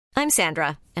I'm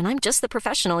Sandra, and I'm just the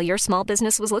professional your small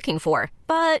business was looking for.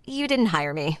 But you didn't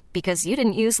hire me because you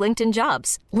didn't use LinkedIn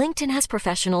Jobs. LinkedIn has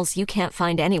professionals you can't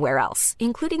find anywhere else,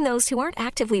 including those who aren't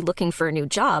actively looking for a new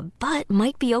job, but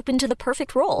might be open to the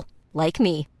perfect role, like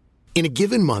me. In a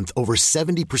given month, over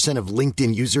 70% of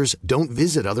LinkedIn users don't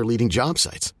visit other leading job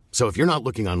sites. So if you're not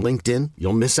looking on LinkedIn,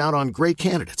 you'll miss out on great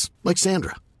candidates like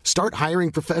Sandra. Start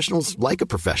hiring professionals like a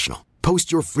professional.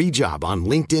 Post your free job on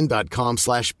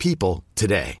linkedin.com/people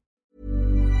today.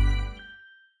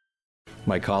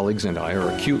 My colleagues and I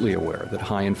are acutely aware that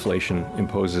high inflation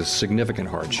imposes significant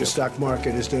hardship. The stock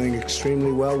market is doing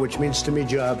extremely well, which means to me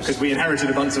jobs. Because we inherited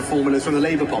a bunch of formulas from the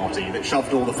Labour Party that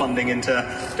shoved all the funding into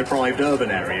deprived urban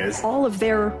areas. All of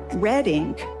their red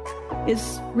ink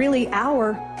is really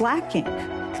our black ink.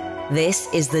 This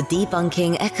is the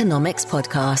Debunking Economics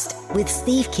Podcast with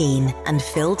Steve Keen and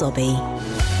Phil Dobbie.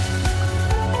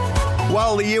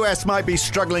 While the US might be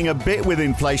struggling a bit with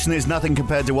inflation, it's nothing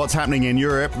compared to what's happening in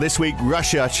Europe. This week,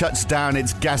 Russia shuts down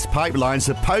its gas pipeline,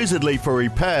 supposedly for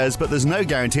repairs, but there's no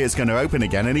guarantee it's going to open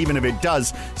again. And even if it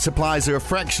does, supplies are a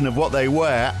fraction of what they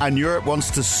were, and Europe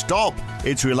wants to stop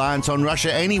its reliance on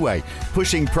Russia anyway,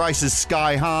 pushing prices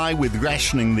sky high with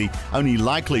rationing the only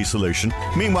likely solution.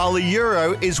 Meanwhile, the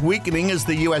euro is weakening as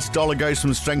the US dollar goes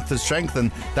from strength to strength,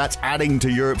 and that's adding to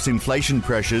Europe's inflation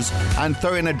pressures. And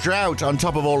throwing a drought on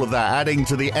top of all of that, adding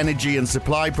to the energy and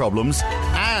supply problems,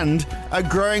 and a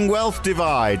growing wealth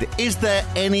divide. Is there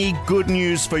any good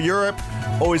news for Europe,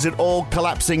 or is it all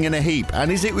collapsing in a heap?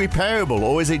 And is it repairable,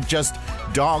 or is it just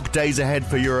dark days ahead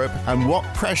for Europe? And what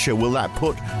pressure will that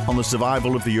put on the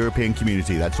survival of the European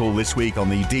community? That's all this week on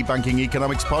the Debunking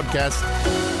Economics Podcast.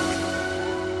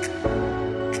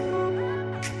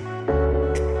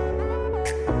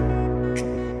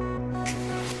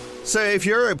 So if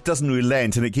Europe doesn't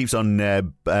relent and it keeps on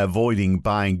avoiding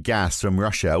buying gas from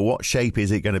Russia, what shape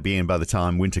is it going to be in by the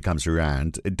time winter comes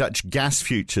around? Dutch gas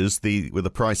futures, with the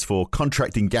price for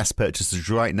contracting gas purchases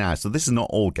right now. So this is not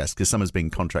all gas because some has been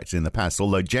contracted in the past,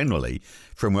 although generally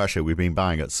from Russia we've been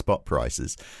buying at spot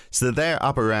prices. So they're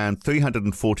up around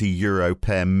 €340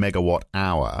 per megawatt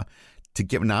hour. To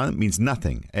give now, it means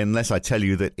nothing unless I tell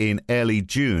you that in early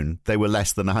June, they were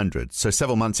less than 100. So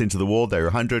several months into the war, they were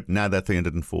 100. Now they're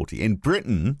 340. In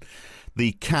Britain,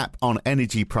 the cap on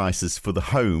energy prices for the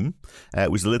home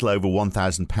was a little over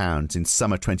 £1,000 in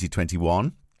summer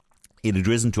 2021. It had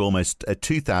risen to almost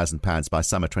 £2,000 by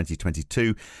summer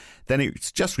 2022. Then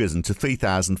it's just risen to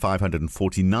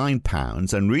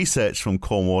 £3,549, and research from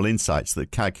Cornwall Insights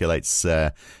that calculates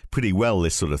pretty well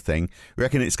this sort of thing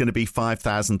reckon it's going to be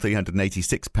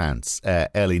 £5,386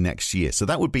 early next year. So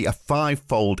that would be a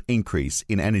five-fold increase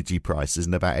in energy prices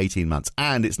in about 18 months,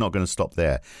 and it's not going to stop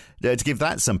there. To give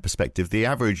that some perspective, the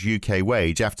average UK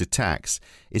wage after tax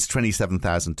is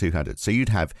 £27,200. So you'd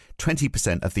have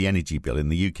 20% of the energy bill in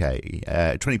the UK,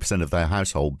 20% of the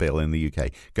household bill in the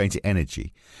UK going to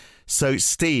energy. So,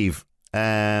 Steve,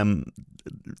 that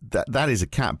is a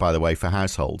cap, by the way, for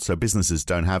households. So businesses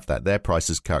don't have that. Their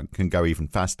prices can go even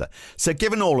faster. So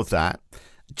given all of that,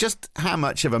 just how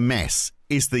much of a mess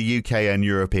is the UK and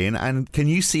European, and can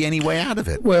you see any way out of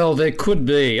it? Well, there could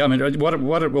be. I mean, what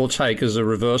it will take is a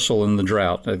reversal in the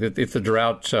drought. If the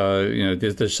drought,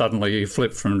 there's suddenly you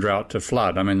flip from drought to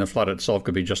flood. I mean, the flood itself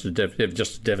could be just as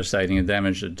devastating a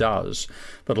damage it does.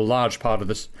 But a large part of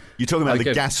this... You're talking about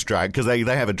the gas drought, because they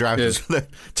have a drought. Yes.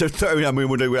 I mean,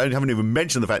 we haven't even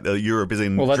mentioned the fact that Europe is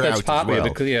in drought that's partly as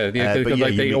well.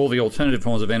 Because all the alternative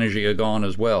forms of energy are gone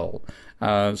as well.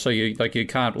 So you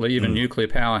can't even nuclear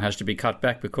power has to be cut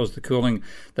back because the cooling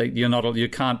you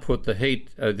can't put the heat.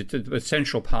 The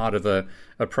essential part of a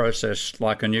process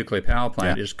like a nuclear power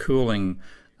plant is cooling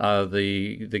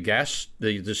the gas,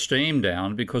 the steam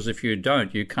down, because if you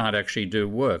don't, you can't actually do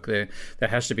work. There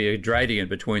has to be a gradient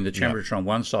between the temperature on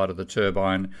one side of the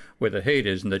turbine where the heat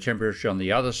is and the temperature on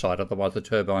the other side, otherwise the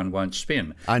turbine won't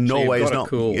spin. And so Norway is not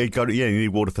cool. you need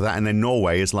water for that, and then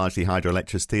Norway is largely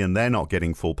hydroelectricity, and they're not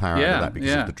getting full power out of that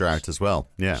because of the drought as well.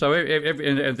 Yeah. So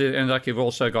and like you've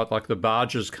also got like the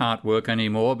barges can't work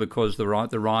anymore because the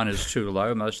Rhine is too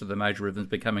low. Most of the major rivers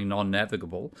becoming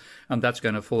non-navigable, and that's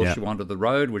going to force you onto the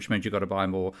road, which means you've got to buy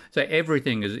more. So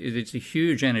everything it's a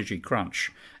huge energy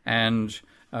crunch, and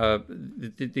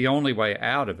the only way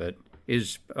out of it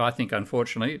is, I think,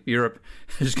 unfortunately, Europe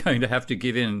is going to have to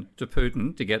give in to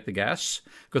Putin to get the gas,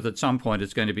 because at some point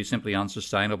it's going to be simply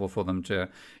unsustainable for them to,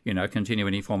 continue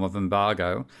any form of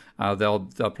embargo. They'll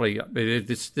probably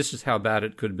this is how bad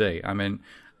it could be. I mean,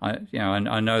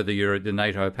 I know the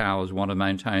NATO powers want to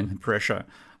maintain the pressure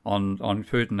on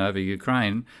Putin over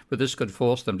Ukraine, but this could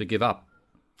force them to give up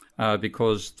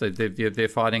because they're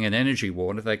fighting an energy war,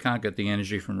 and if they can't get the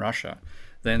energy from Russia,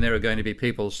 then there are going to be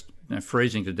people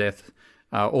freezing to death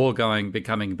or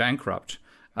becoming bankrupt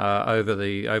over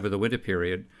the winter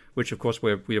period, which of course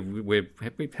we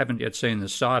haven't yet seen the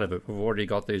start of it. We've already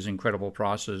got these incredible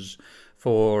prices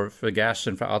for gas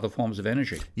and for other forms of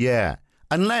energy. Yeah,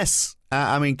 unless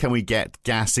can we get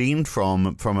gas in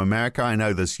from America? I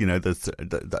know there's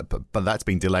but that's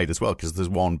been delayed as well because there's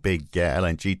one big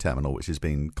LNG terminal which has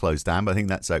been closed down. But I think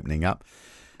that's opening up.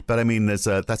 But I mean, that's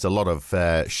a lot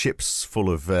of ships full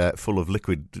of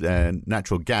liquid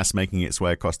natural gas making its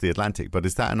way across the Atlantic. But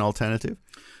is that an alternative?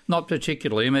 Not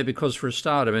particularly. I mean, because for a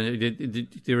start, I mean,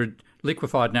 there are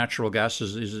liquefied natural gas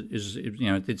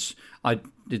it's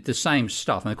the same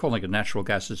stuff. And they're calling it natural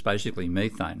gas. It's basically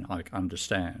methane, I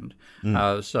understand.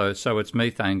 So it's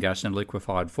methane gas in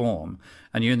liquefied form,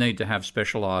 and you need to have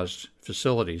specialised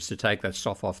facilities to take that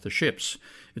stuff off the ships.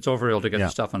 It's all very well to get the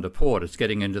stuff into port. It's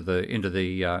getting into the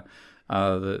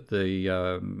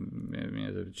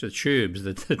tubes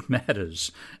that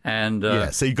matters. And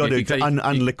so you've got to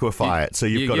unliquefy it. So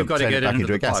you've got to turn it back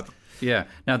into a gas. Pipe. Yeah.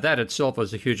 Now, that itself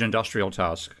is a huge industrial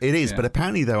task. It is, but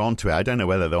apparently they're onto it. I don't know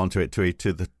whether they're onto it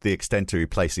to the extent to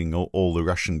replacing all the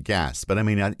Russian gas. But, I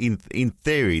mean, in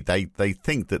theory, they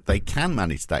think that they can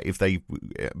manage that if they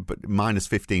minus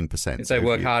 15%. If they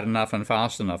work hard enough and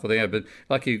fast enough. But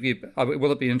like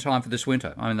will it be in time for this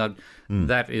winter? I mean,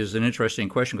 that is an interesting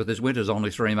question because this winter's only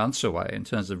 3 months away in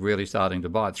terms of really starting to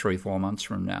bite 3-4 months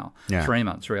from now. Yeah. 3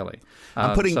 months, really.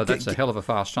 So that's a hell of a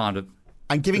fast time to...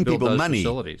 And giving people money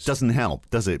doesn't help,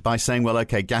 does it? By saying, well,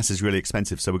 okay, gas is really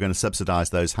expensive, so we're going to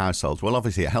subsidise those households. Well,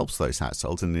 obviously it helps those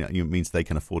households and it means they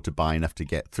can afford to buy enough to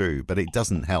get through. But it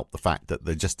doesn't help the fact that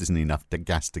there just isn't enough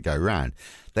gas to go around.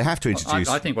 They have to introduce...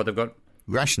 I think what they've got...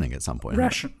 Rationing at some point.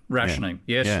 Rationing.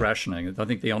 Yeah. Yes, rationing. I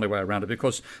think the only way around it.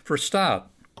 Because for a start,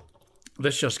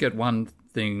 let's just get one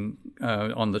thing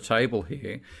on the table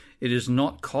here. It is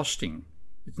not costing...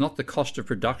 It's not the cost of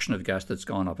production of gas that's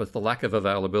gone up. It's the lack of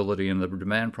availability and the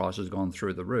demand price has gone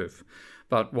through the roof.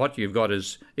 But what you've got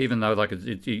is, even though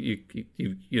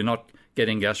you're not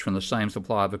getting gas from the same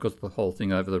supplier because of the whole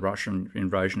thing over the Russian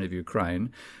invasion of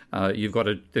Ukraine, they've got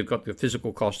the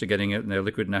physical cost of getting it and their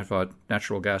liquid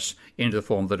natural gas into the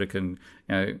form that it can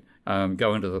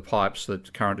go into the pipes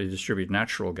that currently distribute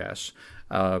natural gas.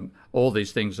 All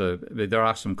these things there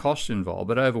are some costs involved,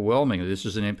 but overwhelmingly this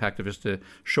is an impact of just a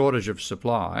shortage of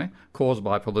supply caused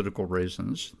by political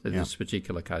reasons, in this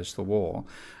particular case, the war.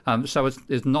 So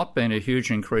there's not been a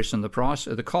huge increase in the price,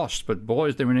 the cost, but boy,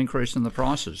 is there an increase in the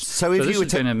prices. So if this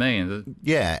is going to mean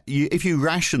that... if you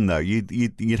ration though,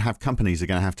 you'd have companies that are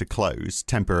going to have to close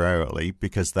temporarily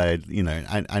because they're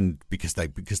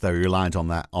because they're reliant on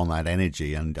that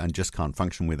energy and just can't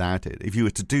function without it. If you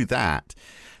were to do that,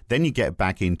 then you get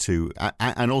back into,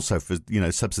 and also for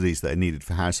subsidies that are needed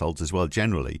for households as well.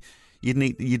 Generally, you'd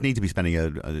need to be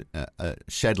spending a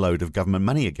shed load of government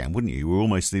money again, wouldn't you? We're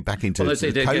almost back into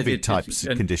COVID types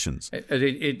conditions.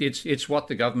 It's what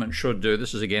the government should do.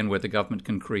 This is again where the government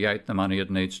can create the money it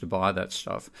needs to buy that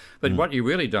stuff. But what you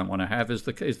really don't want to have is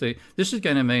this is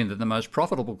going to mean that the most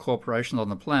profitable corporations on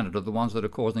the planet are the ones that are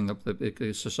causing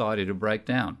the society to break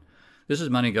down. This is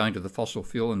money going to the fossil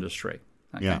fuel industry.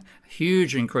 Okay. Yeah.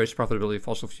 Huge increased profitability of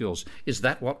fossil fuels. Is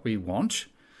that what we want?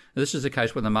 This is a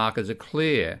case where the market is a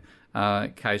clear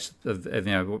case of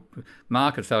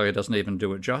market failure doesn't even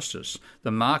do it justice.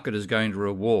 The market is going to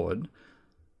reward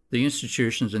the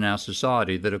institutions in our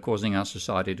society that are causing our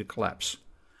society to collapse.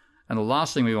 And the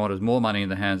last thing we want is more money in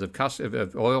the hands of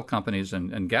oil companies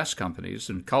and gas companies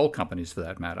and coal companies for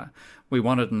that matter. We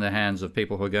want it in the hands of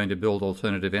people who are going to build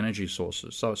alternative energy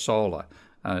sources, so solar,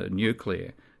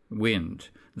 nuclear, wind.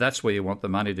 That's where you want the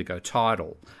money to go,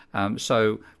 tidal.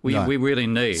 So we really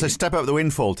need... So step up the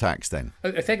windfall tax then?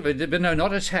 Effectively, but no,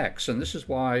 not a tax. And this is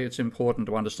why it's important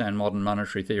to understand modern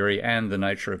monetary theory and the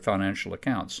nature of financial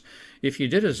accounts. If you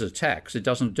did it as a tax, it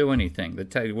doesn't do anything.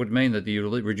 It would mean that you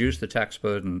reduce the tax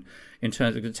burden in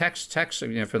terms of the tax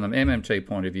from the MMT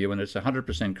point of view, and it's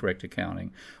 100% correct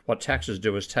accounting. What taxes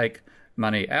do is take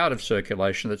money out of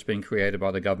circulation that's been created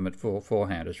by the government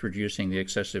beforehand. It's reducing the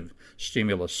excessive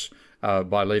stimulus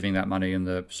by leaving that money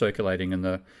circulating in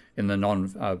the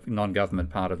non-government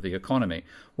part of the economy.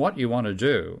 What you want to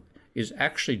do is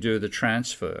actually do the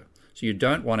transfer. So you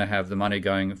don't want to have the money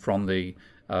going from the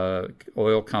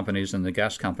oil companies and the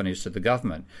gas companies to the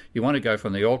government. You want to go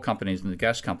from the oil companies and the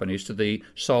gas companies to the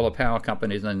solar power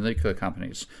companies and the nuclear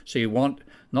companies. So you want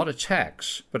not a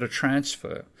tax, but a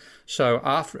transfer. So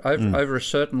over a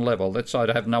certain level, let's say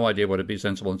I have no idea what would be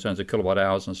sensible in terms of kilowatt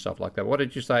hours and stuff like that. What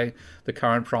did you say the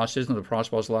current price is and the price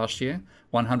was last year?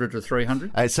 100 to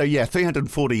 300?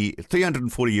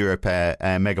 340 euro per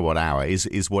megawatt hour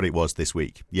is what it was this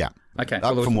week. Yeah. Okay.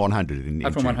 Up from 100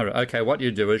 up from 100. Okay. What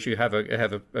you do is you have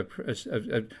a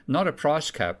not a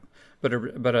price cap, but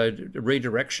a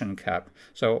redirection cap.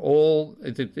 So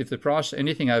if the price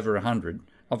anything over 100.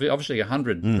 Obviously,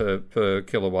 100 per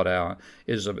kilowatt hour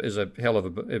is a hell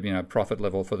of a profit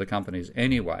level for the companies.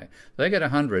 Anyway, they get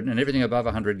 100, and everything above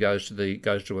 100 goes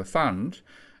to a fund,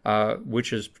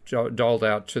 which is doled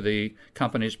out to the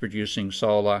companies producing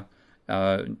solar,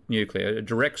 nuclear. It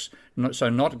directs, so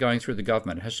not going through the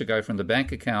government. It has to go from the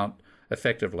bank account,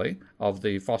 effectively, of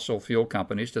the fossil fuel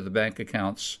companies to the bank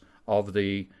accounts of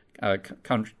the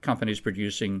companies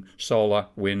producing solar,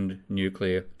 wind,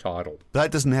 nuclear, tidal. That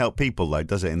doesn't help people, though,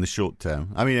 does it? In the short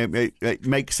term, I mean, it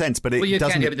makes sense, but it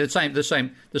doesn't. At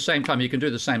the same time, you can do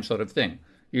the same sort of thing.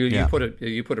 You put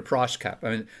a price cap. I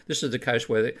mean, this is the case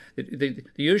where the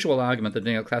usual argument that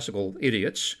neoclassical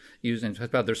idiots use, in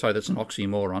fact, they say that's an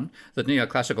oxymoron, that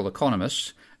neoclassical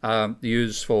economists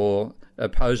use for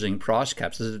opposing price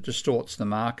caps is it distorts the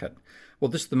market. Well,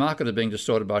 the market is being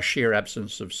distorted by sheer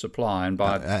absence of supply and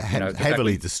by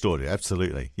heavily distorted.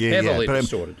 Absolutely, heavily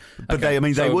distorted. But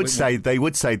they would say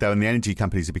though, and the energy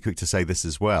companies would be quick to say this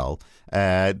as well,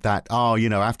 that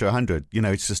after 100,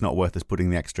 it's just not worth us putting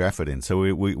the extra effort in.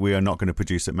 So we are not going to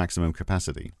produce at maximum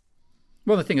capacity.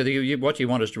 Well, the thing is, what you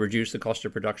want is to reduce the cost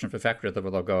of production for factories that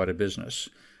will go out of business.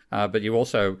 But you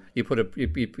also you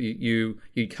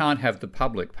can't have the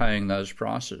public paying those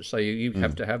prices, so you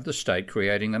have to have the state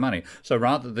creating the money. So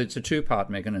it's a two-part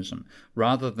mechanism.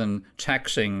 Rather than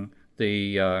taxing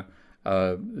the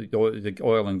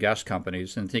oil and gas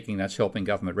companies and thinking that's helping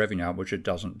government revenue out, which it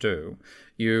doesn't do,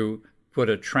 you put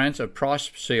a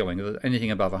price ceiling that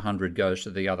anything above 100 goes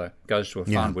to a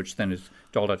fund, which then is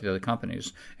doled out to the other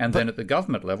companies. And then at the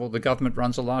government level, the government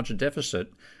runs a larger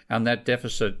deficit, and that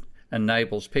deficit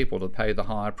enables people to pay the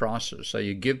higher prices. So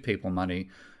you give people money.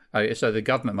 So the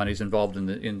government money is involved in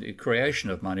the creation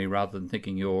of money rather than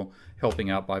thinking you're helping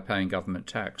out by paying government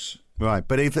tax. Right,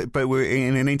 but we're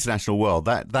in an international world,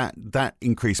 that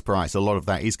increased price, a lot of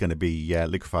that is going to be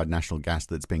liquefied natural gas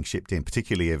that's being shipped in,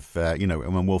 particularly if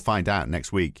and we'll find out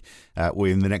next week, or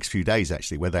in the next few days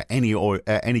actually, whether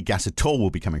any gas at all will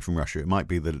be coming from Russia. It might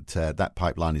be that that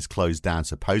pipeline is closed down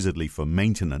supposedly for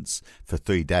maintenance for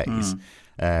 3 days.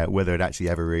 Whether it actually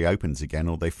ever reopens again,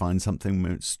 or they find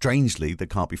something strangely that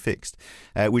can't be fixed,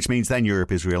 which means then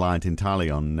Europe is reliant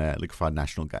entirely on liquefied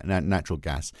natural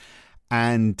gas.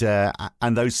 And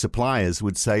those suppliers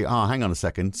would say, hang on a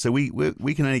second. So we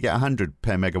can only get 100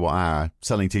 per megawatt hour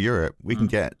selling to Europe. We can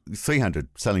get 300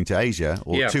 selling to Asia,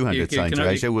 or 200 selling to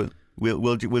Asia.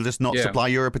 We'll just not supply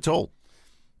Europe at all.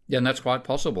 Yeah, and that's quite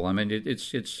possible. I mean,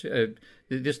 this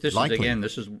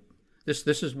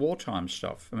is wartime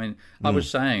stuff. I mean, I've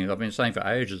been saying for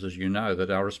ages, as you know, that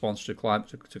our response to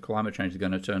climate change is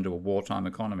going to turn to a wartime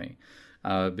economy.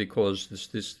 Because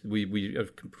we are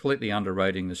completely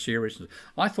underrating the seriousness.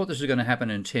 I thought this was going to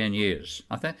happen in 10 years.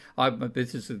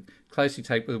 This is a classic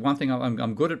take. But one thing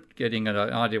I'm good at getting an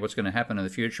idea what's going to happen in the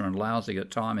future and lousy at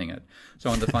timing it.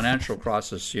 So in the financial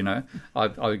crisis,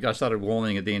 I started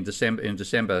warning it in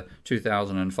December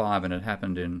 2005, and it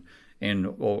happened in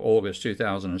August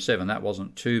 2007. That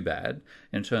wasn't too bad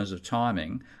in terms of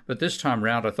timing. But this time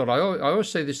round, I thought, I always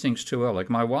say these things too early.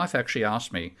 My wife actually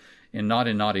asked me in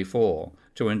 1994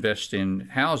 to invest in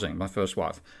housing, my first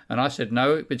wife. And I said,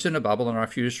 no, it's in a bubble, and I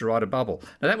refused to write a bubble.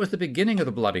 Now, that was the beginning of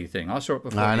the bloody thing. I saw it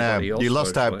before anybody else. You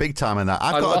lost out big time in that.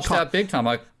 I lost out big time.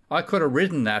 I could have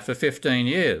ridden that for 15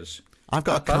 years. I've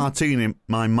got a cartoon in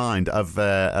my mind of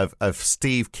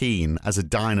Steve Keen as a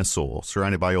dinosaur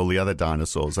surrounded by all the other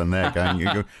dinosaurs, and they're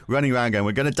you're running around going,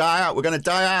 we're going to die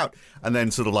out. And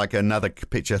then sort of like another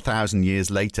picture 1,000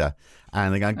 years later,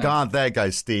 and they're going, God, there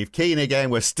goes Steve Keen again.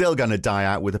 We're still going to die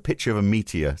out, with a picture of a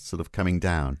meteor sort of coming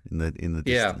down in the distance.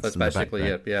 Yeah, that's basically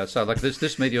it. Yeah, so like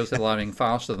this meteor is arriving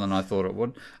faster than I thought it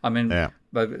would. I mean,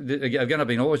 but again,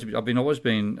 I've always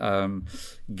been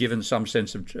given some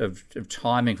sense of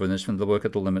timing for this from the work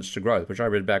at The Limits to Growth, which I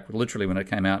read back literally when it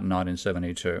came out in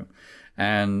 1972,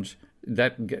 and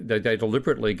that they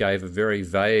deliberately gave a very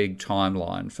vague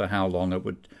timeline for how long it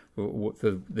would.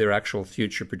 For their actual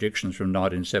future predictions from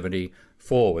 1970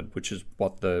 forward, which is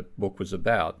what the book was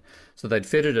about. So they'd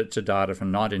fitted it to data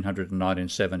from 1900 to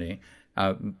 1970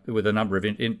 with a number of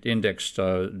indexed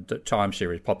time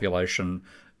series: population,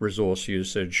 resource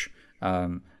usage,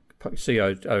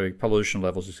 CO pollution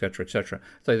levels, etc., etc.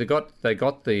 So they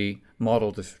got the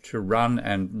model to run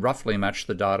and roughly match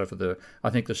the data for the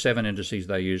 7 indices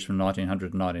they used from 1900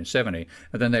 to 1970,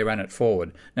 and then they ran it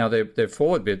forward. Now their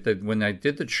forward bit, when they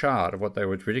did the chart of what they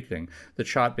were predicting, the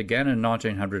chart began in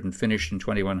 1900 and finished in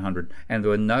 2100, and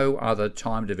there were no other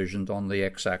time divisions on the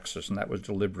x-axis, and that was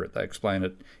deliberate. They explain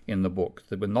it in the book.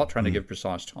 They were not trying to give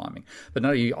precise timing, but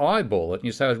no, you eyeball it and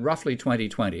you say roughly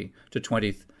 2020 to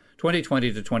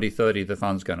 2030 the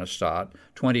fund's going to start.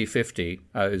 2050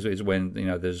 is when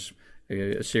there's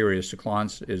a serious decline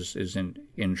is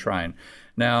in train.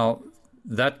 Now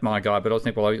that my guy, but I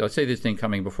think I see this thing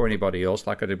coming before anybody else,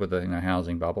 like I did with the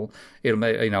housing bubble.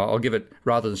 I'll give it,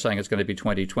 rather than saying it's going to be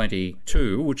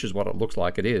 2022, which is what it looks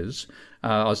like it is.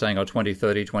 I was saying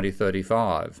 2030,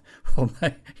 2035. Well,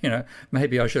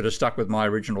 maybe I should have stuck with my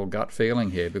original gut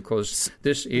feeling here, because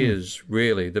this is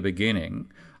really the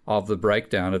beginning of the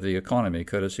breakdown of the economy,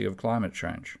 courtesy of climate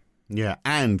change. Yeah,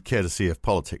 and courtesy of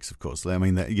politics, of course. I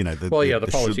mean, the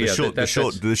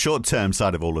short-term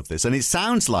side of all of this. And it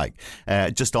sounds like,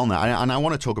 just on that, and I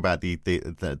want to talk about the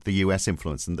US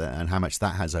influence and how much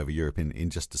that has over Europe in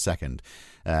just a second,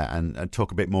 and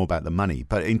talk a bit more about the money.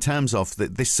 But in terms of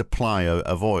this supply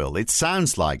of oil, it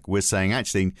sounds like we're saying,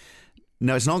 actually,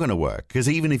 no, it's not going to work. Because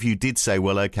even if you did say,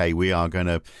 well, okay, we are going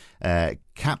to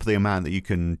cap the amount that you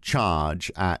can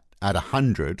charge at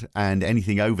 100, and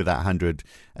anything over that 100,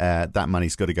 that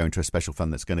money's got to go into a special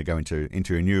fund that's going to go into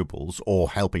renewables, or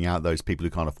helping out those people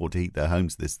who can't afford to heat their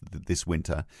homes this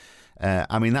winter.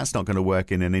 I mean, that's not going to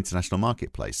work in an international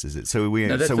marketplace, is it? So we are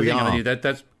back to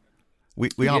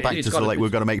sort of like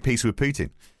we've got to make peace with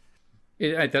Putin.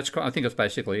 I think that's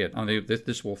basically it. I mean,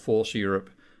 this will force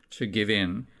Europe to give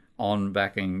in on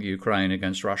backing Ukraine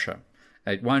against Russia.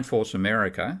 It won't force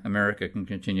America. America can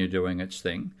continue doing its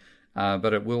thing.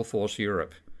 But it will force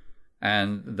Europe,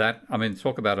 and that, I mean,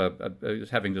 talk about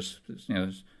having to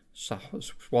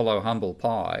swallow humble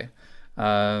pie,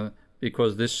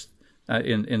 because this,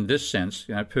 in this sense,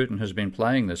 Putin has been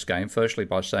playing this game. Firstly,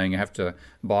 by saying you have to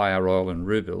buy our oil in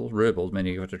rubles,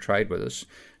 meaning you have to trade with us.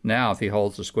 Now, if he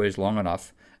holds the squeeze long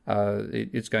enough,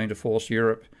 it's going to force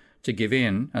Europe to give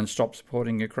in and stop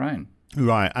supporting Ukraine.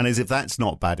 Right, and as if that's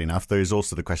not bad enough, there is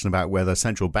also the question about whether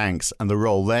central banks and the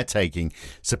role they're taking,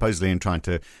 supposedly in trying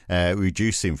to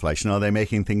reduce inflation, are they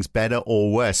making things better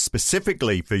or worse?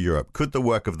 Specifically for Europe, could the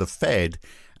work of the Fed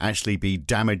actually be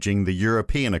damaging the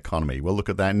European economy? We'll look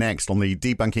at that next on the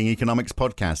Debunking Economics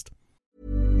podcast.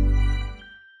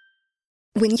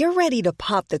 When you're ready to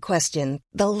pop the question,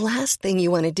 the last thing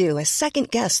you want to do is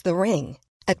second-guess the ring.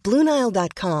 At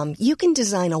BlueNile.com, you can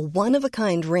design a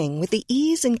one-of-a-kind ring with the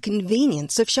ease and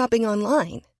convenience of shopping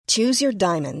online. Choose your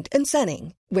diamond and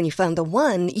setting. When you find the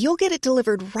one, you'll get it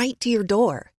delivered right to your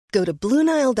door. Go to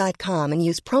BlueNile.com and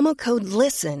use promo code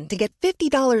LISTEN to get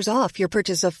 $50 off your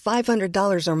purchase of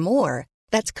 $500 or more.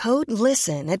 That's code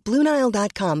LISTEN at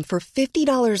BlueNile.com for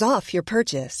 $50 off your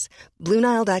purchase.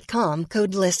 BlueNile.com,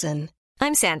 code LISTEN.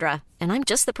 I'm Sandra, and I'm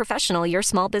just the professional your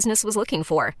small business was looking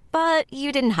for. But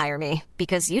you didn't hire me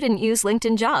because you didn't use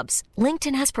LinkedIn Jobs.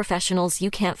 LinkedIn has professionals you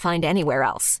can't find anywhere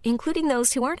else, including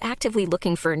those who aren't actively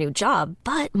looking for a new job,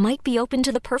 but might be open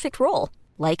to the perfect role,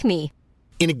 like me.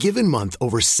 In a given month,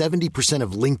 over 70%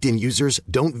 of LinkedIn users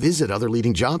don't visit other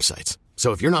leading job sites.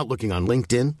 So if you're not looking on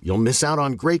LinkedIn, you'll miss out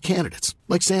on great candidates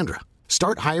like Sandra.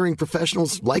 Start hiring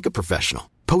professionals like a professional.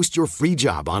 Post your free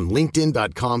job on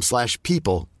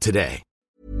linkedin.com/people today.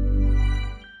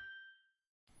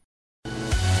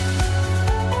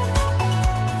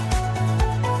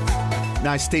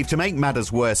 Now, Steve, to make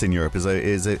matters worse in Europe is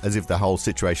as if the whole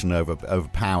situation over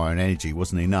power and energy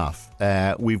wasn't enough.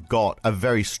 We've got a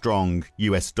very strong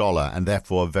US dollar and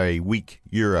therefore a very weak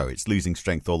euro. It's losing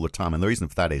strength all the time. And the reason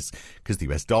for that is because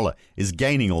the US dollar is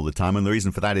gaining all the time. And the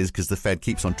reason for that is because the Fed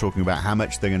keeps on talking about how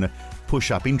much they're going to push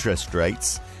up interest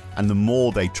rates. And the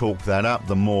more they talk that up,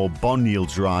 the more bond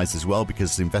yields rise as well,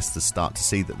 because investors start to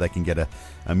see that they can get a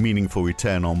meaningful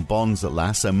return on bonds at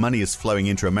last. So money is flowing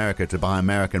into America to buy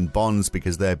American bonds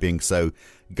because they're being so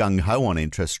gung-ho on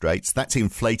interest rates. That's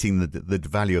inflating the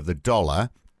value of the dollar.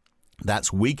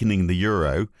 That's weakening the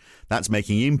euro. That's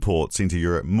making imports into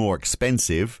Europe more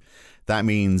expensive. That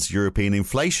means European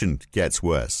inflation gets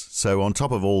worse. So on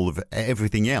top of all of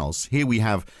everything else, here we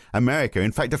have America.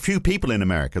 In fact, a few people in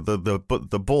America,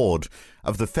 the board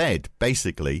of the Fed,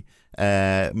 basically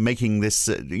making this,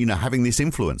 having this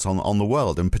influence on the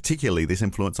world, and particularly this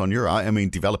influence on Europe. I mean,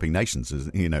 developing nations,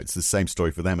 it's the same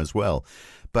story for them as well.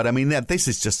 But I mean, this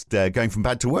is just going from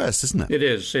bad to worse, isn't it? It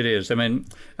is. I mean,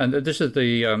 and this is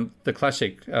the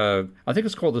classic. I think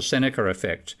it's called the Seneca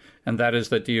effect, and that is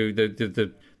that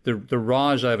the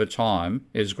rise over time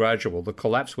is gradual. The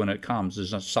collapse, when it comes,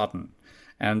 is sudden.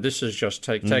 And this is just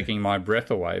taking my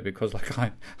breath away, because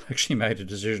I actually made a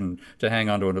decision to hang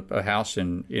on to a house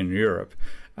in Europe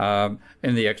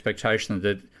in the expectation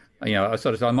that, I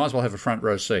thought I might as well have a front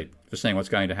row seat for seeing what's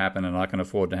going to happen, and I can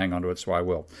afford to hang on to it, so I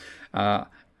will.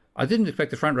 I didn't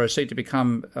expect the front row seat to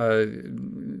become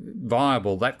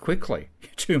viable that quickly.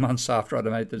 2 months after I'd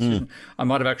made the decision, I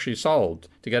might have actually sold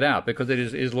to get out, because it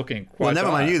is looking quite. Well,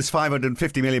 never mind you. There's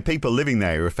 550 million people living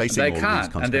there who are facing all these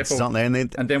consequences, aren't they?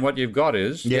 And then what you've got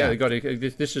is,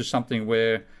 this is something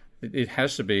where it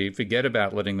has to be. Forget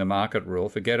about letting the market rule.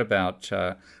 Forget about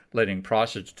letting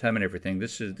prices determine everything.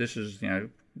 This is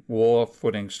war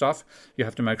footing stuff. You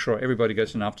have to make sure everybody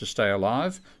gets enough to stay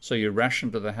alive. So you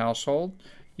ration to the household.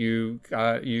 You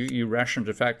ration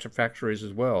to factories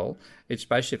as well. It's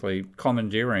basically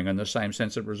commandeering in the same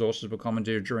sense that resources were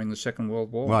commandeered during the Second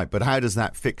World War. Right, but how does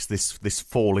that fix this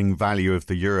falling value of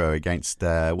the euro against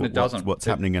what's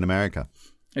happening in America?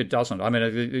 It doesn't. I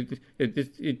mean,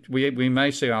 we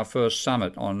may see our first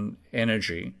summit on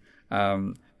energy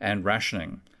and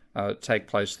rationing take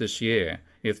place this year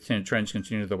if trends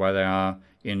continue the way they are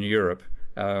in Europe,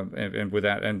 and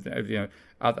without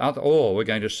or we're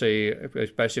going to see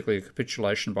basically a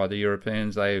capitulation by the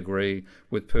Europeans. They agree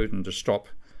with Putin to stop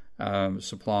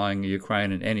supplying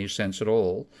Ukraine in any sense at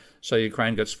all, so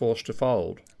Ukraine gets forced to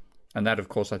fold. And that, of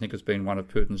course, I think has been one of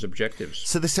Putin's objectives.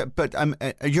 So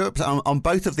Europe on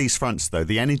both of these fronts, though,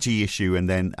 the energy issue and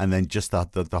then just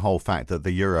the whole fact that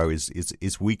the euro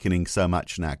is weakening so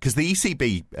much now, because the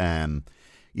ECB.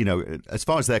 As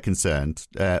far as they're concerned,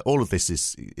 all of this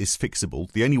is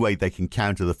fixable. The only way they can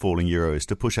counter the falling euro is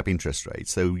to push up interest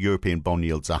rates. So European bond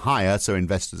yields are higher, so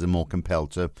investors are more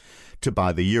compelled to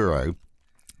buy the euro.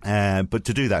 But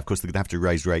to do that, of course, they're going to have to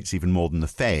raise rates even more than the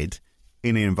Fed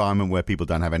in an environment where people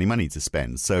don't have any money to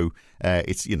spend. So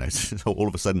it's all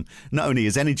of a sudden, not only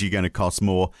is energy going to cost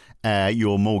more,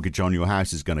 your mortgage on your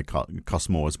house is going to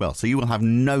cost more as well. So you will have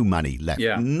no money left,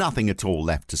 nothing at all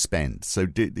left to spend. So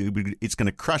it's going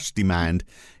to crush demand.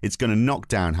 It's going to knock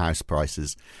down house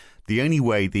prices. The only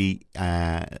way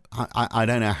I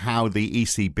don't know how the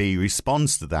ECB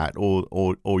responds to that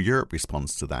or Europe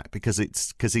responds to that, because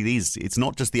it's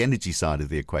not just the energy side of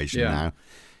the equation now.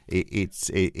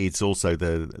 It's also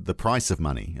the price of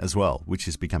money as well, which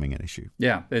is becoming an issue.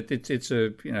 Yeah, it's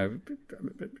a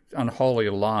unholy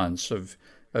alliance of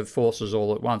forces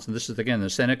all at once, and this is again the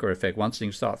Seneca effect. Once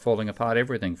things start falling apart,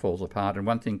 everything falls apart, and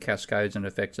one thing cascades and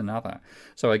affects another.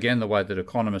 So again, the way that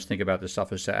economists think about this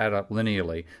stuff is to add up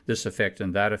linearly this effect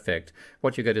and that effect.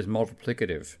 What you get is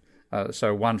multiplicative.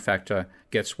 So one factor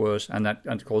gets worse, and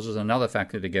that causes another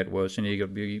factor to get worse, and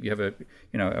you have a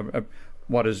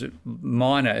what is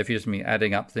minor, if you use me,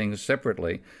 adding up things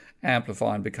separately,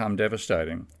 amplify and become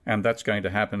devastating. And that's going to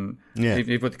happen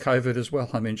even with COVID as well.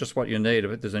 I mean, just what you need.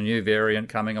 If there's a new variant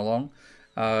coming along,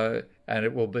 and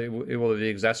it will be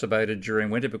exacerbated during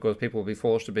winter because people will be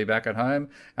forced to be back at home,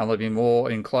 and they'll be more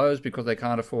enclosed because they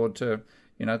can't afford to,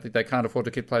 they can't afford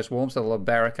to keep the place warm, so they'll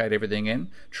barricade everything in,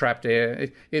 trapped air.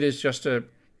 It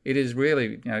is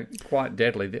really quite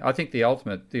deadly. I think the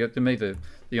ultimate, to me,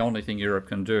 the only thing Europe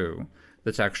can do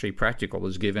that's actually practical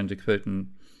is give in to Putin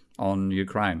on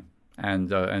Ukraine, and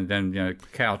then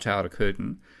kowtow to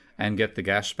Putin and get the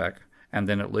gas back, and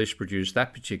then at least produce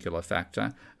that particular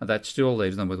factor. And that still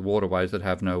leaves them with waterways that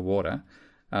have no water,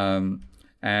 and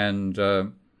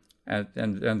the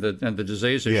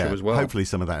disease issue as well. Hopefully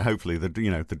some of that. Hopefully the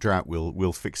drought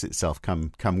will fix itself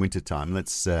come winter time.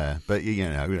 But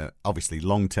obviously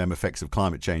long term effects of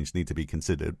climate change need to be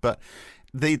considered. But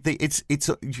it's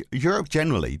Europe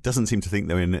generally doesn't seem to think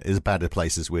they're in as bad a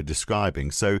place as we're describing.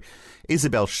 So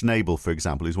Isabel Schnabel, for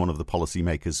example, who's one of the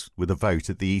policymakers with a vote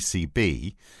at the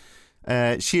ECB,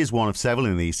 she is one of several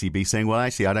in the ECB saying, well,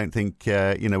 actually, I don't think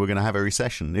we're going to have a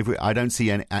recession. I don't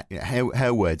see any,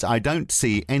 her words, I don't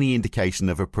see any indication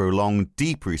of a prolonged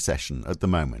deep recession at the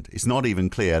moment. It's not even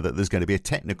clear that there's going to be a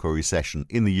technical recession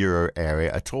in the euro area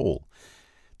at all.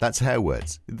 That's her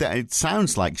words. It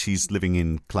sounds like she's living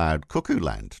in cloud cuckoo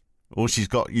land. Or she's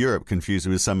got Europe confused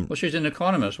with some... Well, she's an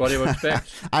economist. What do you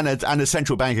expect? and a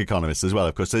central bank economist as well,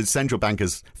 of course. So central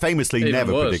bankers famously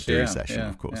never predict a recession,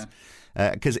 of course.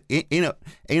 Because in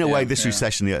a way, this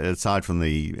recession, aside from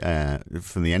the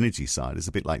energy side, is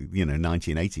a bit like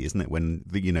 1980, isn't it? When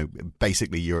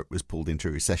basically Europe was pulled into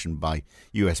a recession by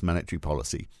U.S. monetary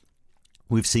policy.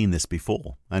 We've seen this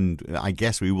before, and I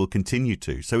guess we will continue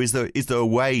to. So, is there a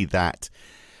way that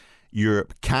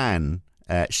Europe can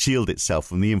shield itself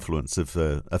from the influence of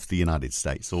the United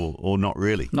States, or not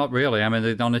really? Not really. I mean,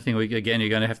 the only thing you're going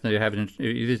to have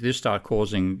if this start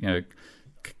causing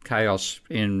chaos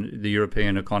in the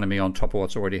European economy on top of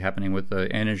what's already happening with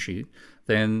the energy,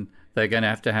 then they're going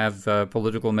to have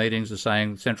political meetings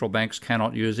saying central banks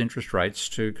cannot use interest rates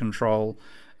to control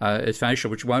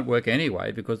inflation, which won't work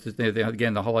anyway, because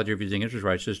again, the whole idea of using interest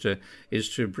rates is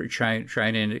to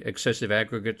train in excessive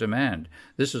aggregate demand.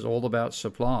 This is all about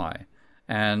supply,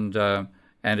 and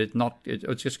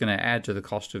it's just going to add to the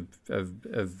cost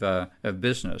of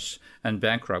business and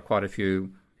bankrupt quite a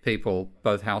few people,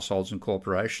 both households and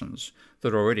corporations,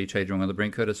 that are already teetering on the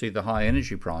brink, courtesy of the high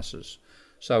energy prices.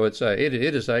 So it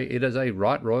is a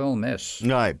right royal mess.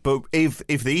 Right, but if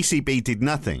the ECB did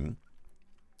nothing,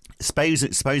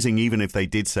 supposing even if they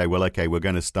did say, well, okay, we're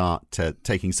going to start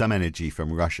taking some energy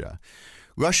from Russia.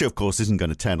 Russia, of course, isn't going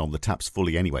to turn on the taps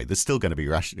fully anyway. There's still going to be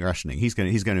rationing. He's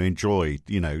going to enjoy,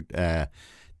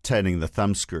 turning the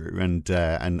thumbscrew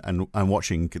and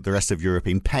watching the rest of Europe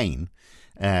in pain.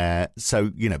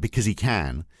 So because he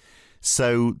can.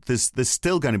 So there's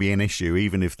still going to be an issue,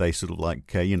 even if they sort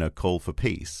of call for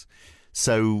peace.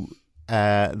 So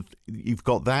you've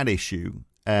got that issue.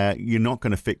 You're not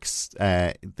going to fix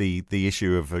the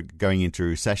issue of going into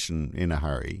recession in a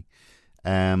hurry.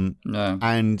 No.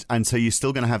 And so you're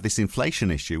still going to have this inflation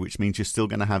issue, which means you're still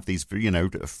going to have these,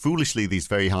 foolishly, these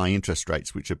very high interest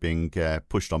rates, which are being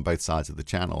pushed on both sides of the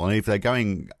channel. And if they're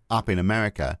going up in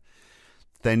America,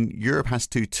 then Europe has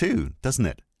to too, doesn't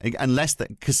it?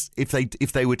 Because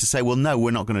if they were to say, well, no,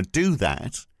 we're not going to do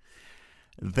that,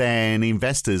 then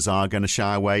investors are going to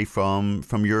shy away from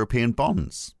European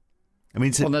bonds. I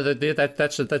mean,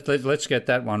 let's get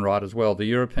that one right as well. The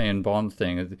European bond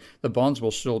thing, the bonds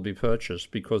will still be purchased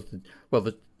because,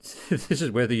 this is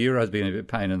where the euro has been a bit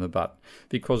pain in the butt.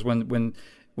 Because when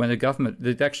the government,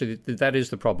 that is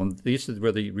the problem. This is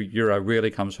where the euro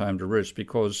really comes home to roost.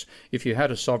 Because if you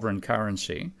had a sovereign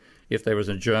currency, if there was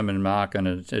a German mark and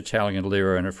an Italian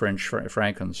lira and a French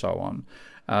franc and so on,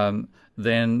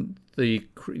 then the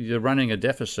running a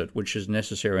deficit, which is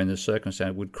necessary in this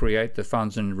circumstance, would create the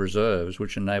funds and reserves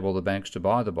which enable the banks to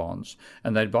buy the bonds,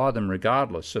 and they'd buy them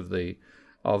regardless of the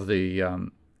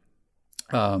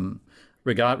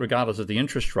regardless of the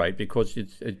interest rate, because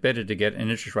it's better to get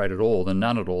an interest rate at all than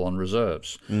none at all on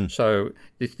reserves. So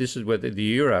this is where the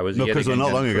euro is. Because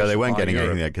not long ago they weren't getting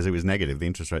anything there because it was negative. The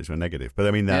interest rates were negative. But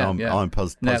I mean, they're on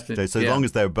positive. So as long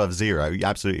as they're above zero,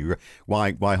 absolutely.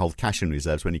 Why hold cash in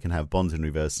reserves when you can have bonds in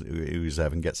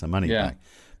reserve and get some money back?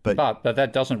 But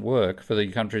that doesn't work for the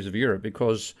countries of Europe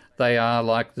because they are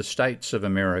like the states of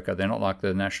America. They're not like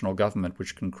the national government,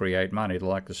 which can create money. They're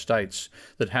like the states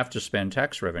that have to spend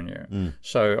tax revenue,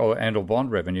 or bond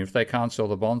revenue. If they can't sell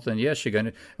the bonds, then yes,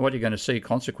 what you're going to see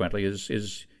consequently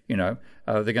is they're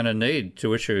going to need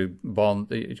to issue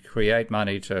create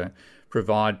money to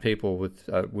provide people with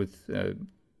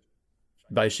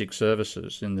basic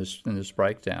services in this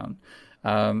breakdown.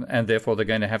 And therefore they're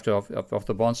going to have to off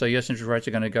the bond. So yes, interest rates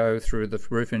are going to go through the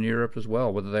roof in Europe as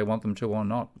well, whether they want them to or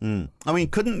not. I mean,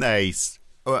 couldn't they,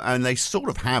 and they sort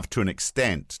of have to an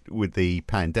extent with the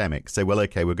pandemic, say, well,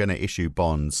 okay, we're going to issue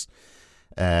bonds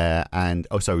we're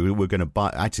going to buy,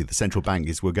 actually the central bank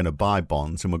we're going to buy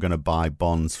bonds, and we're going to buy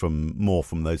bonds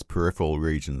from those peripheral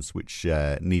regions which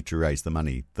need to raise the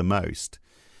money the most.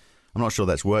 I'm not sure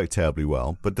that's worked terribly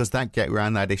well, but does that get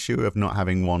around that issue of not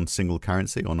having one single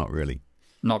currency, or not really?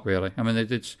 Not really. I mean,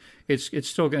 it's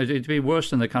still going to be worse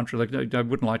than the country. Like, I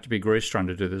wouldn't like to be Greece trying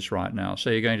to do this right now.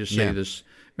 So you're going to see this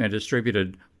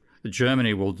distributed.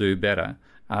 Germany will do better,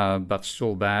 but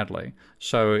still badly.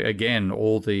 So again,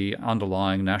 all the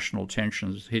underlying national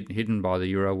tensions hidden by the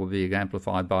euro will be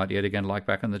amplified by it yet again, like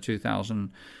back in the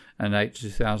 2008,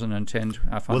 2010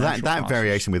 financial that crisis.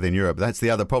 Variation within Europe, that's the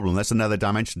other problem. That's another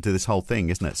dimension to this whole thing,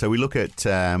 isn't it? So we look at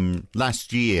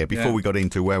last year, before we got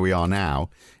into where we are now,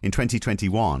 in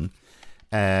 2021,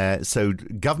 so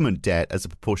government debt as a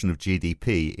proportion of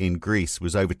GDP in Greece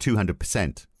was over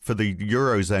 200%. For the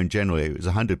Eurozone generally, it was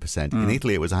 100%. In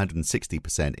Italy, it was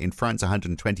 160%. In France,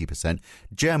 120%.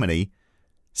 Germany,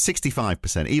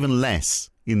 65%, even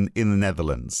less in the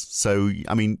Netherlands. So,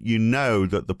 I mean,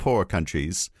 that the poorer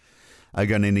countries are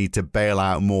going to need to bail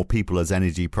out more people as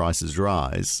energy prices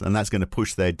rise, and that's going to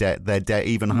push their debt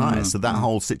even higher. So that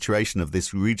whole situation of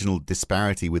this regional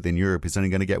disparity within Europe is only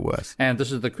going to get worse. And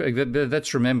this is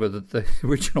let's remember that the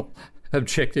original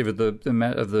objective of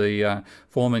the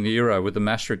forming the euro with the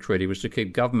Maastricht Treaty was to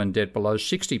keep government debt below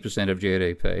 60% of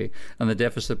GDP and the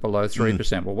deficit below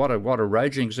 3%. Well, what a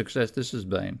raging success this has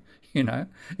been.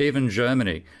 Even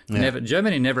Germany.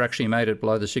 Germany never actually made it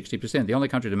below the 60%. The only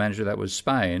country to manage that was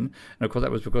Spain, and of course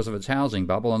that was because of its housing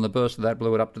bubble, and the burst of that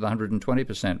blew it up to the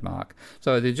 120% mark.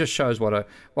 So it just shows what a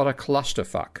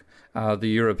clusterfuck the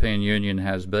European Union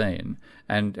has been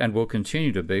and will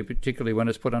continue to be, particularly when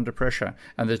it's put under pressure.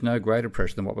 And there's no greater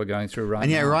pressure than what we're going through right now.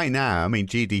 And yet right now, I mean,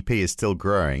 GDP is still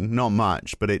growing, not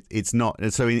much, but it's not.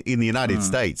 So in the United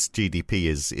States, GDP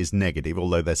is negative,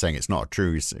 although they're saying it's not a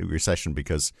true recession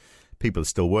because people are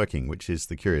still working, which is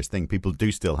the curious thing. People do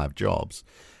still have jobs.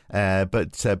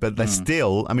 But they're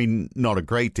still, I mean, not a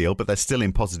great deal, but they're still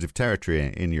in positive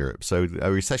territory in Europe. So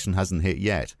a recession hasn't hit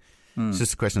yet. It's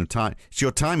just a question of time. It's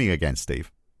your timing again,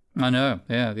 Steve. I know,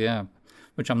 yeah,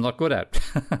 which I'm not good at.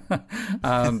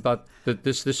 But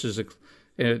this is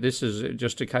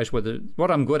just a case where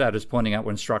what I'm good at is pointing out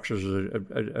when structures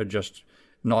are just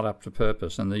not up to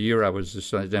purpose, and the euro is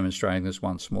just demonstrating this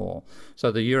once more.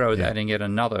 So the euro is adding yet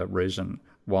another reason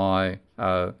why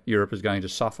Europe is going to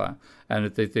suffer. And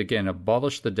if they, again,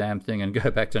 abolish the damn thing and go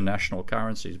back to national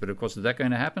currencies. But, of course, is that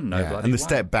going to happen? No bloody And the way.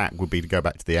 step back would be to go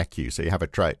back to the ECU. So you have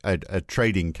a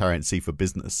trading currency for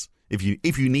business if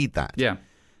you need that. Yeah.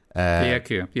 The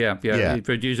ECU, yeah. You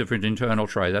could use it for internal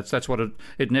trade. That's what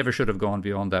it never should have gone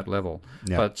beyond that level.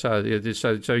 Yeah. But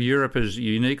so Europe is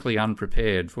uniquely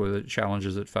unprepared for the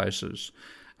challenges it faces.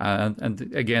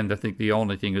 And again, I think the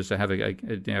only thing is to have a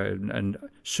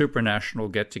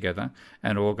supranational get-together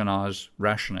and organise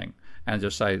rationing and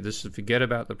just say, forget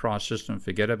about the price system,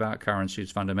 forget about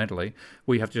currencies fundamentally.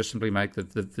 We have to just simply make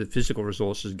the physical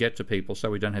resources get to people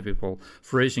so we don't have people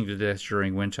freezing to death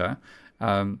during winter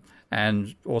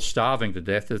or starving to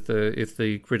death if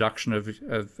the production of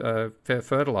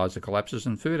fertilizer collapses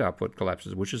and food output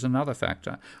collapses, which is another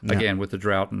factor, again, with the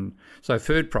drought. And so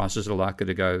food prices are likely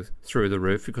to go through the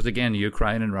roof because, again,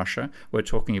 Ukraine and Russia, we're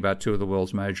talking about two of the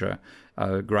world's major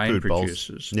grain food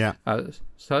producers. Bowls.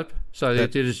 So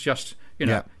it is just,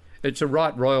 it's a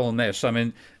right royal mess. I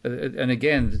mean, and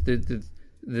again,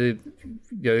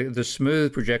 the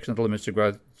smooth projections of the limits of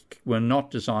growth were not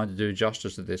designed to do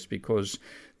justice to this because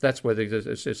that's where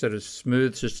there's sort of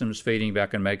smooth systems feeding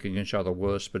back and making each other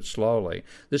worse, but slowly.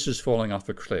 This is falling off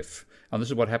a cliff, and this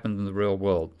is what happened in the real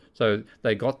world. So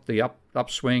they got the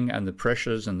upswing and the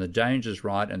pressures and the dangers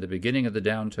right and the beginning of the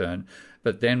downturn,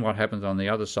 but then what happens on the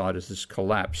other side is this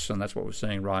collapse, and that's what we're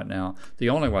seeing right now. The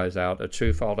only ways out are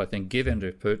twofold, I think. Give in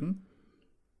to Putin,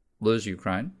 lose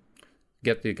Ukraine,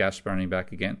 get the gas burning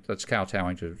back again. That's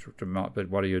kowtowing but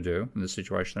what do you do in the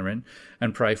situation they're in?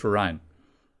 And pray for rain.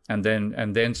 And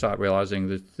then start realising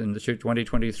that in the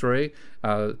 2023,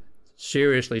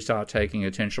 seriously start taking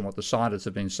attention to what the scientists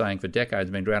have been saying for decades,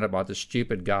 been drowned out by the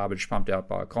stupid garbage pumped out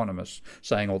by economists,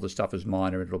 saying all this stuff is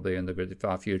minor and it'll be in the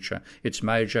far future. It's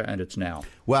major and it's now.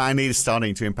 Well, and it's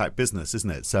starting to impact business,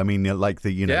 isn't it? So, I mean, like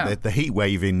the heat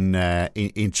wave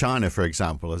in China, for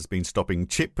example, has been stopping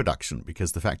chip production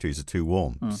because the factories are too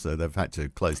warm. So they've had to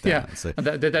close down. Yeah. So. And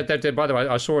that, by the way,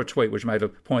 I saw a tweet which made a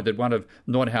point that one of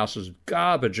Nordhaus's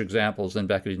garbage examples in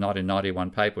back in his 1991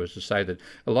 paper was to say that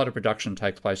a lot of production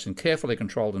takes place in carefully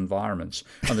controlled environments.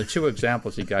 And the two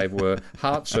examples he gave were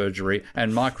heart surgery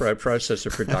and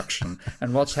microprocessor production.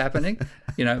 And what's happening?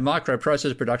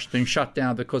 Microprocessor production has been shut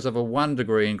down because of a 1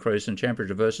 degree increase in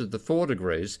temperature versus the 4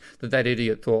 degrees that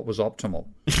idiot thought was optimal.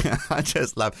 I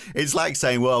just love it's like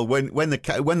saying, well, when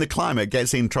the climate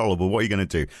gets intolerable, what are you going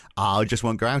to do? I just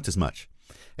won't go out as much.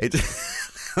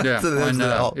 Yeah, I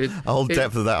know. A whole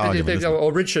depth of that argument.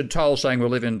 Or Richard Toll saying we'll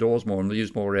live indoors more and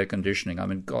use more air conditioning. I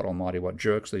mean, God almighty, what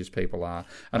jerks these people are.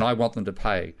 And I want them to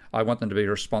pay. I want them to be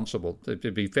responsible, to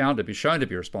be shown to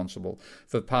be responsible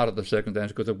for part of the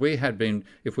circumstance. Because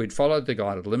if we'd followed the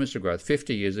guide of limits of growth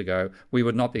 50 years ago, we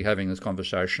would not be having this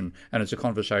conversation. And it's a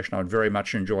conversation I would very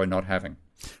much enjoy not having.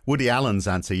 Woody Allen's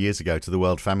answer years ago to the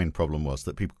world famine problem was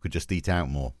that people could just eat out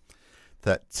more.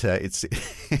 That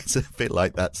it's a bit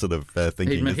like that sort of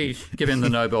thinking. He's given the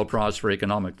Nobel Prize for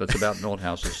Economics. That's about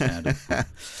Nordhaus's standard.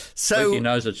 So he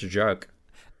knows it's a joke.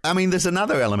 I mean, there's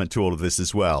another element to all of this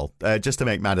as well, just to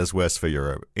make matters worse for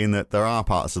Europe, in that there are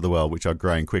parts of the world which are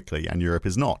growing quickly and Europe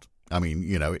is not. I mean,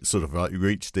 it's sort of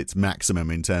reached its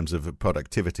maximum in terms of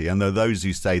productivity. And there are those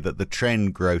who say that the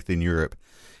trend growth in Europe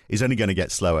is only going to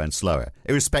get slower and slower,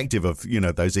 irrespective of,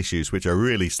 those issues which are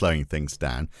really slowing things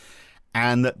down.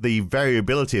 And that the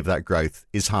variability of that growth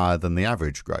is higher than the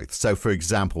average growth. So, for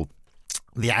example,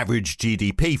 the average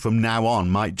GDP from now on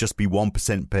might just be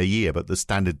 1% per year, but the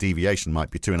standard deviation might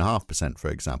be 2.5%, for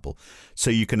example. So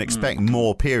you can expect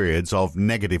more periods of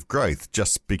negative growth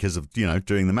just because of,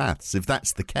 doing the maths. If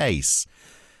that's the case,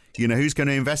 who's going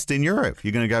to invest in Europe?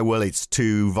 You're going to go, well, it's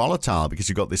too volatile because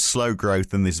you've got this slow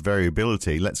growth and this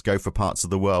variability. Let's go for parts of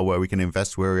the world where we can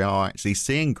invest where we are actually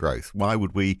seeing growth. Why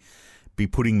would we be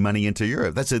putting money into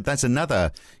Europe? That's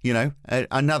another,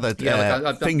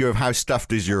 finger of how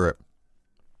stuffed is Europe.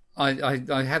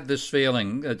 I have this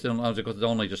feeling, it's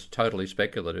only just totally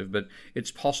speculative, but it's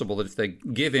possible that if they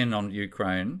give in on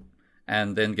Ukraine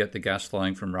and then get the gas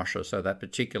flowing from Russia, so that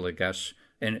particular gas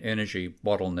energy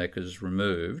bottleneck is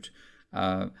removed,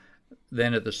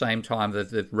 then at the same time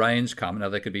that the rains come, now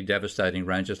there could be devastating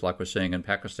rains just like we're seeing in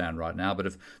Pakistan right now, but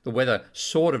if the weather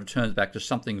sort of turns back to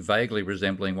something vaguely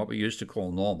resembling what we used to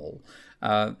call normal,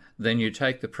 then you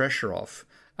take the pressure off.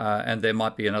 And there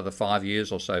might be another 5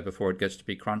 years or so before it gets to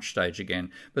be crunch stage again.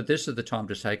 But this is the time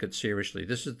to take it seriously.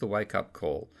 This is the wake-up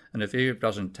call. And if Europe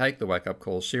doesn't take the wake-up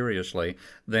call seriously,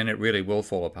 then it really will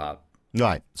fall apart.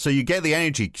 Right. So you get the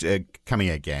energy coming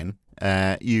again.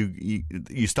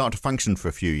 You start to function for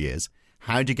a few years.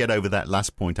 How do you get over that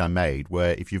last point I made,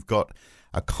 where if you've got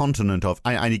a continent of,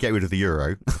 and you get rid of the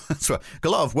euro, so got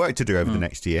a lot of work to do over the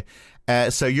next year.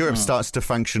 So Europe starts to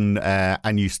function,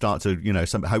 and you start to,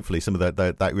 hopefully some of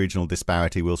that regional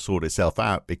disparity will sort itself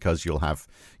out, because you'll have,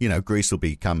 Greece will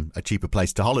become a cheaper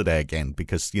place to holiday again,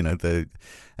 because the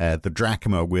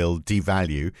drachma will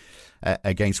devalue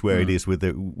against where it is with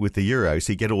the euro.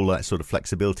 So you get all that sort of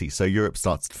flexibility. So Europe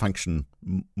starts to function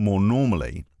more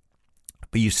normally.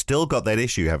 But you've still got that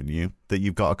issue, haven't you, that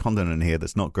you've got a continent here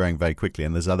that's not growing very quickly,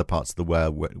 and there's other parts of the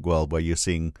world where you're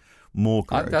seeing more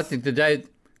growth. I think the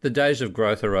days of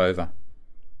growth are over.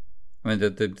 I mean,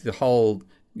 the whole,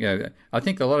 I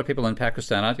think a lot of people in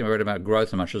Pakistan, I think worried about growth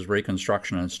as much as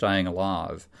reconstruction and staying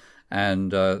alive.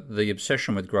 And the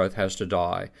obsession with growth has to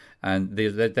die. And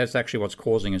that's actually what's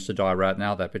causing us to die right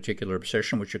now, that particular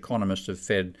obsession, which economists have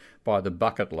fed by the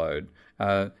bucket load.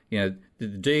 There's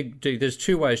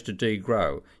two ways to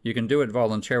degrow. You can do it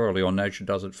voluntarily, or nature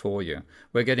does it for you.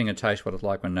 We're getting a taste what it's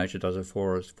like when nature does it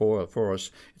for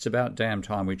us. It's about damn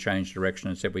time we change direction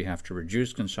and said we have to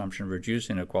reduce consumption,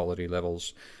 reduce inequality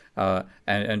levels,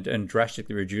 and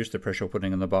drastically reduce the pressure we're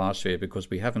putting in the biosphere, because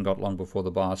we haven't got long before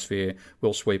the biosphere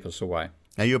will sweep us away.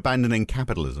 Are you abandoning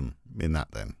capitalism in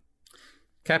that then?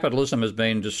 Capitalism has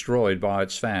been destroyed by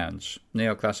its fans,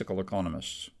 neoclassical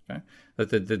economists. Okay?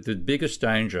 The biggest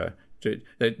danger,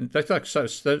 that's like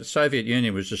the Soviet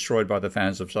Union was destroyed by the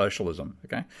fans of socialism.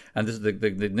 Okay, and this is the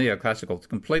neoclassical,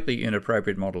 completely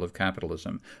inappropriate model of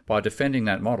capitalism. By defending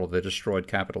that model, they destroyed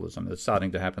capitalism. It's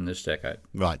starting to happen this decade.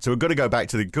 Right. So we've got to go back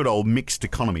to the good old mixed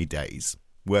economy days,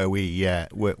 where we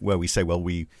say, well,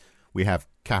 we have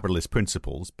capitalist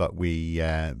principles, but we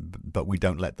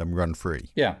don't let them run free.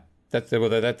 Yeah.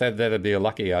 That'd be a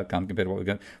lucky outcome compared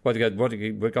to what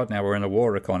we've got now. We're in a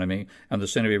war economy, and the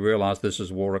sooner we realise this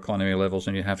is war economy levels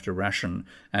and you have to ration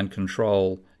and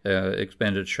control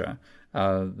expenditure,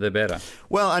 the better.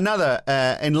 Well, another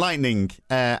enlightening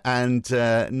and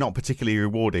not particularly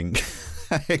rewarding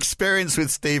experience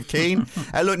with Steve Keen.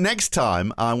 Look, next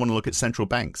time I want to look at central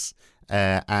banks.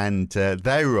 And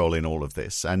their role in all of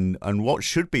this, and what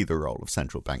should be the role of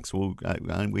central banks.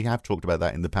 We have talked about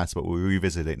that in the past, but we'll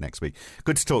revisit it next week.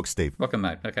 Good to talk, Steve. Welcome,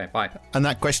 mate. Okay, bye. And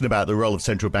that question about the role of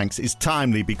central banks is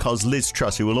timely, because Liz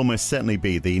Truss, who will almost certainly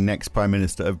be the next Prime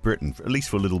Minister of Britain, at least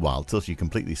for a little while, till she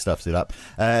completely stuffs it up,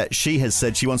 she has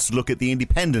said she wants to look at the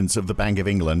independence of the Bank of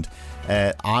England,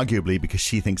 arguably because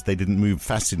she thinks they didn't move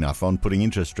fast enough on putting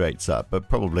interest rates up, but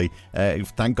probably,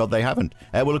 thank God they haven't.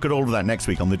 We'll look at all of that next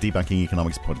week on the Debunking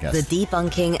Economics Podcast. The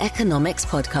Debunking Economics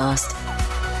Podcast.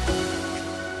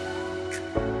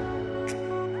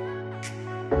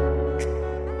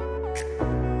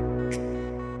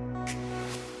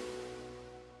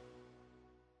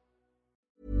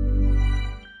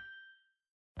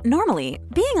 Normally,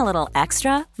 being a little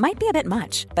extra might be a bit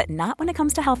much, but not when it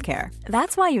comes to healthcare.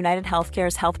 That's why United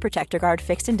Healthcare's Health Protector Guard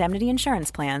fixed indemnity insurance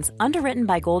plans, underwritten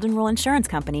by Golden Rule Insurance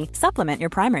Company, supplement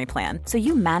your primary plan so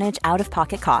you manage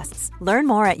out-of-pocket costs. Learn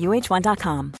more at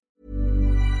UH1.com.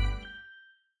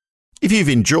 If you've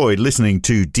enjoyed listening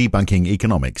to Debunking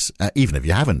Economics, even if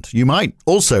you haven't, you might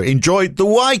also enjoy The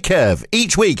Y-Curve.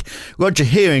 Each week, Roger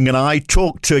Hearing and I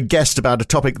talk to a guest about a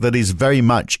topic that is very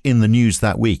much in the news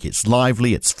that week. It's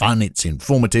lively, it's fun, it's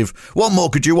informative. What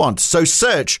more could you want? So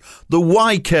search The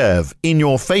Y-Curve in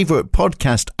your favourite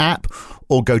podcast app,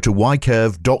 or go to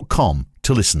ycurve.com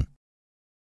to listen.